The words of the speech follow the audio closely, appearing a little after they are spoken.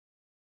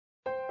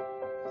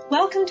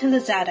Welcome to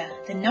Lazada,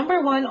 the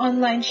 #1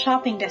 online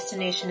shopping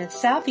destination in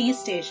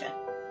Southeast Asia.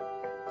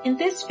 In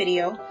this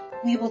video,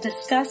 we will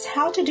discuss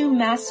how to do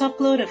mass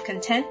upload of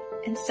content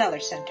in Seller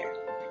Center.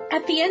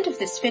 At the end of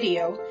this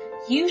video,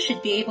 you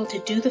should be able to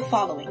do the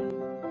following.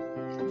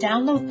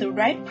 Download the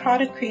right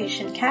product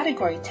creation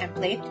category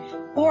template,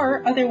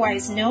 or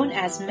otherwise known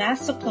as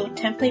mass upload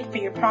template for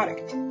your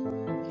product.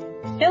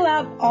 Fill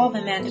out all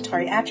the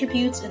mandatory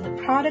attributes in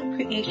the product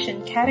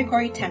creation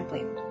category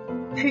template.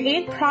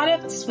 Create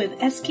products with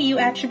SKU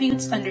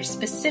attributes under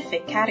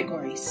specific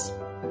categories.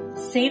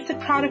 Save the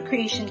product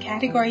creation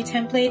category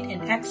template in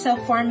Excel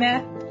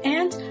format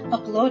and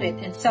upload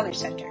it in Seller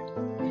Center.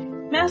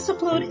 Mass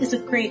Upload is a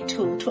great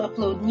tool to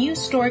upload new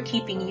store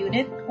keeping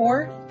unit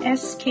or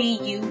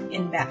SKU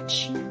in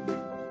batch.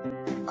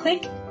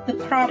 Click the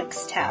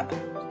Products tab,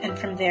 and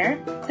from there,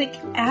 click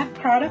Add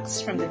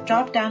Products from the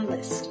drop-down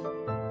list.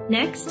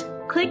 Next,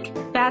 click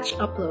Batch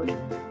Upload,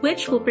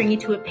 which will bring you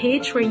to a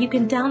page where you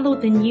can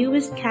download the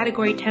newest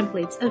category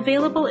templates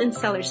available in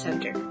Seller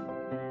Center.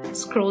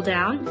 Scroll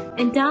down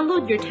and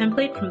download your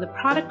template from the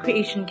product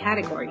creation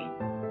category.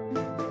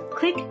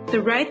 Click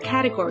the right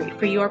category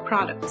for your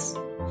products.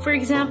 For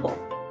example,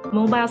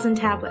 mobiles and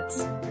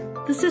tablets.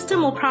 The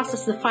system will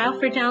process the file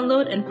for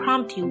download and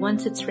prompt you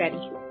once it's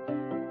ready.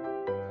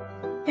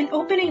 In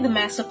opening the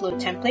Mass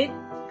Upload template,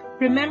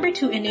 remember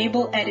to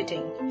enable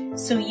editing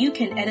so you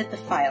can edit the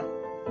file.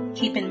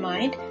 Keep in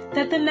mind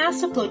that the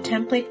Mass Upload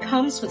template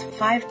comes with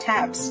 5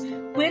 tabs,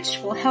 which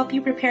will help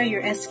you prepare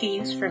your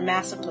SKUs for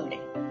mass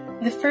uploading.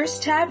 The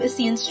first tab is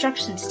the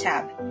Instructions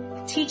tab.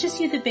 It teaches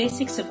you the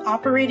basics of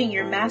operating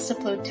your Mass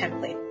Upload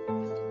template.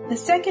 The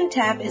second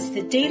tab is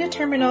the Data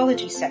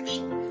Terminology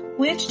section,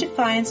 which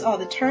defines all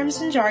the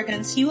terms and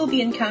jargons you will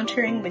be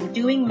encountering when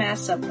doing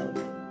mass upload.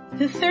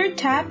 The third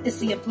tab is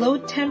the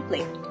Upload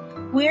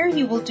template, where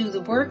you will do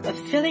the work of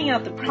filling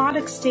out the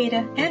product's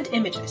data and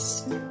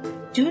images.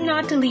 Do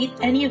not delete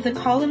any of the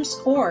columns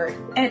or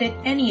edit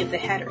any of the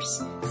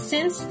headers,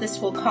 since this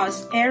will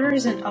cause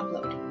errors in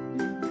upload.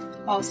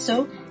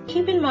 Also,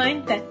 keep in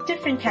mind that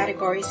different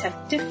categories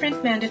have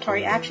different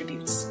mandatory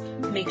attributes.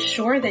 Make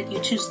sure that you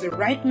choose the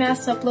right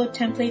mass upload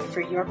template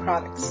for your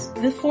products.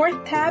 The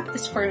fourth tab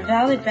is for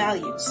valid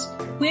values,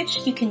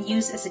 which you can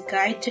use as a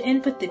guide to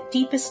input the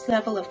deepest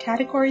level of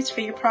categories for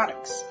your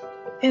products.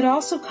 It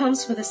also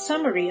comes with a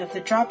summary of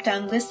the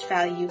drop-down list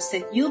values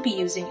that you'll be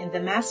using in the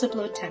mass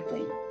upload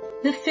template.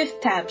 The fifth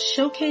tab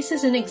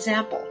showcases an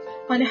example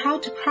on how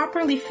to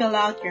properly fill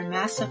out your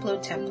mass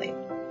upload template.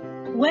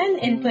 When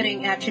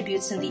inputting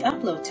attributes in the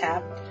Upload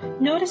tab,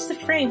 notice the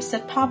frames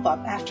that pop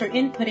up after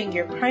inputting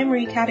your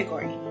primary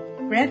category.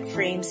 Red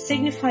frames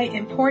signify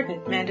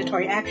important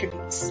mandatory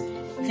attributes.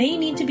 They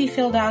need to be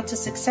filled out to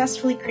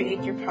successfully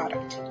create your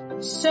product.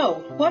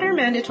 So, what are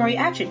mandatory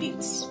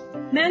attributes?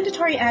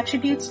 Mandatory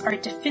attributes are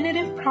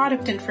definitive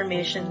product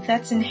information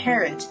that's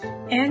inherent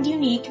and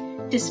unique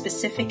to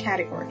specific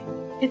category.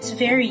 It's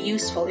very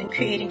useful in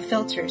creating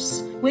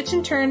filters, which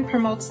in turn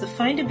promotes the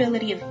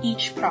findability of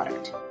each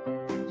product.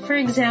 For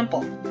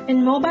example,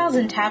 in mobiles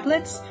and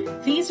tablets,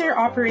 these are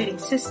operating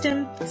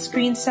system,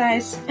 screen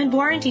size, and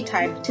warranty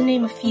type, to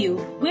name a few,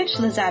 which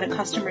Lazada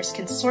customers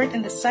can sort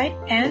in the site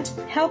and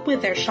help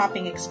with their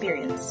shopping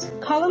experience.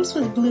 Columns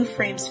with blue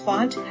frames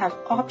font have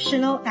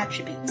optional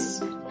attributes.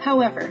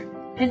 However,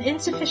 an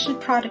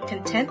insufficient product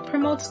content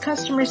promotes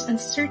customers'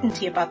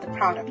 uncertainty about the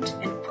product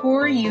and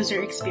poor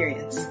user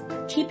experience.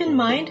 Keep in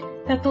mind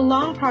that the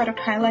long product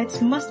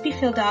highlights must be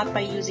filled out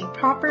by using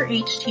proper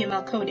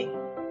HTML coding.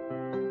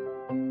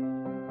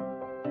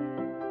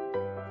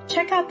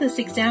 Check out this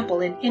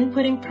example in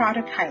inputting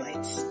product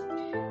highlights.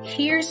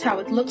 Here's how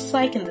it looks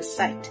like in the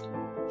site.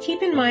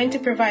 Keep in mind to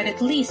provide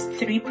at least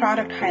 3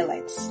 product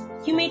highlights.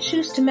 You may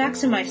choose to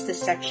maximize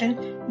this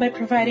section by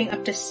providing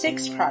up to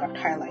 6 product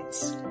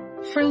highlights.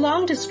 For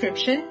long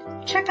description,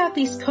 check out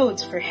these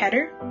codes for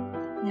header,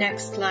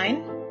 next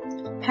line,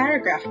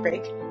 paragraph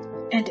break,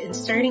 and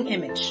inserting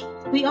image.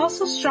 We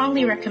also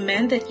strongly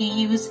recommend that you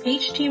use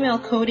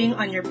HTML coding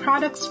on your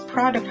product's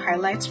product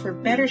highlights for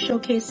better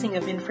showcasing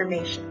of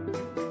information.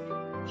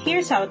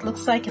 Here's how it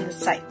looks like in the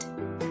site.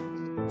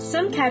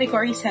 Some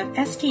categories have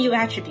SKU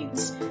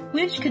attributes,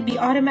 which could be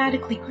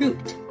automatically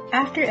grouped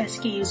after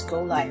SKUs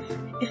go live.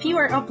 If you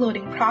are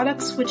uploading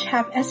products which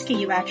have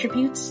SKU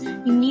attributes,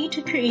 you need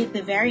to create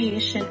the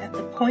variation at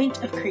the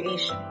point of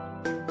creation.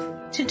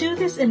 To do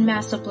this in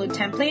Mass Upload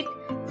template,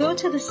 go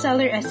to the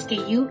Seller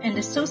SKU and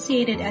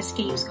Associated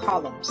SKUs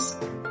columns.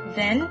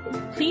 Then,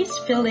 please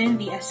fill in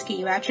the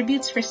SKU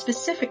attributes for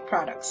specific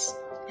products,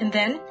 and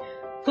then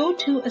go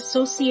to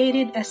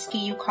Associated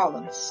SKU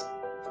columns.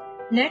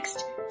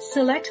 Next,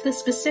 select the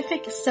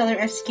specific Seller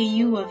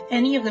SKU of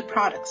any of the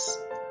products.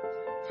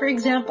 For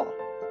example,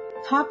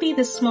 copy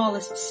the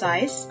smallest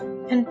size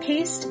and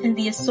paste in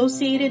the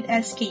Associated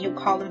SKU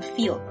column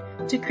field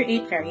to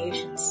create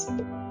variations.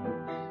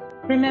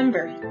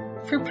 Remember,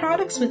 for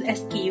products with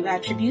SKU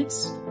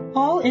attributes,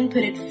 all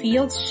inputted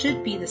fields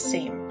should be the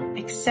same,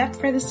 except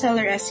for the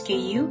Seller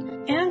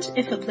SKU and,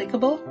 if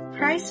applicable,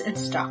 price and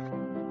stock.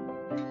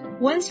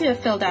 Once you have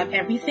filled out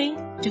everything,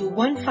 do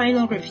one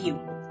final review.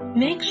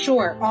 Make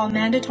sure all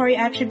mandatory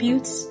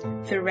attributes,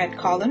 the red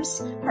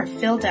columns, are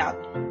filled out.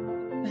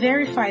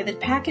 Verify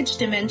that package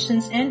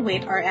dimensions and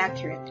weight are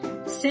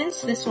accurate,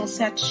 since this will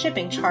set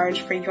shipping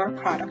charge for your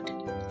product.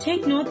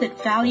 Take note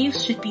that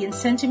values should be in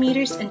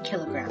centimeters and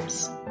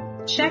kilograms.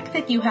 Check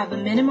that you have a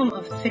minimum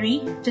of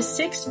 3 to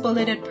 6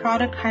 bulleted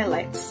product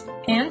highlights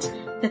and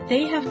that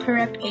they have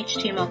correct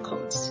HTML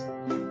codes.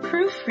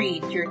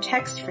 Proofread your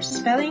text for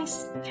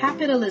spellings,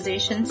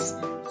 capitalizations,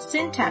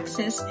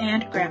 syntaxes,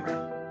 and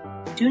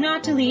grammar. Do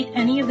not delete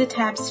any of the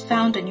tabs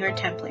found in your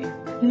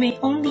template. You may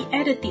only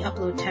edit the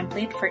upload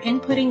template for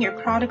inputting your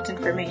product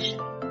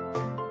information.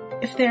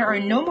 If there are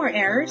no more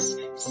errors,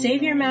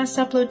 save your mass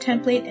upload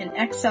template in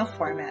Excel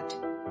format.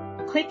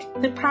 Click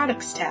the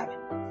Products tab,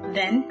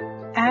 then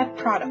Add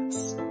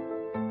Products.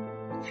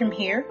 From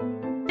here,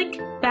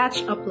 click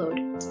Batch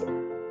Upload.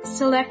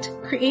 Select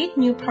Create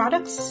New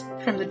Products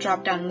from the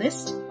drop-down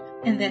list,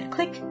 and then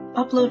click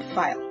Upload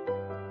File.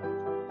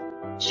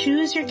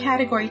 Choose your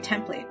category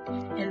template,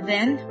 and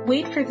then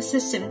wait for the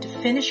system to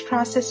finish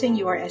processing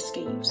your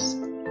SKUs.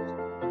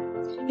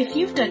 If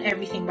you've done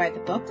everything by the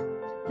book,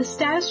 the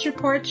status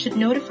report should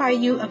notify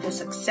you of a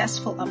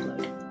successful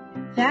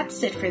upload.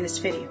 That's it for this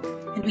video,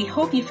 and we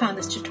hope you found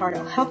this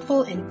tutorial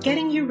helpful in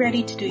getting you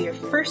ready to do your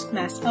first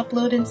mass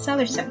upload in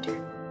Seller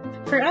Center.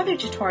 For other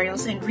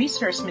tutorials and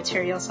resource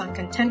materials on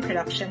content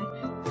production,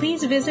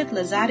 please visit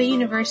Lazada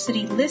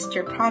University List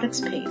Your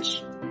Products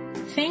page.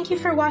 Thank you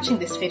for watching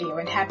this video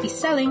and happy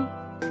selling!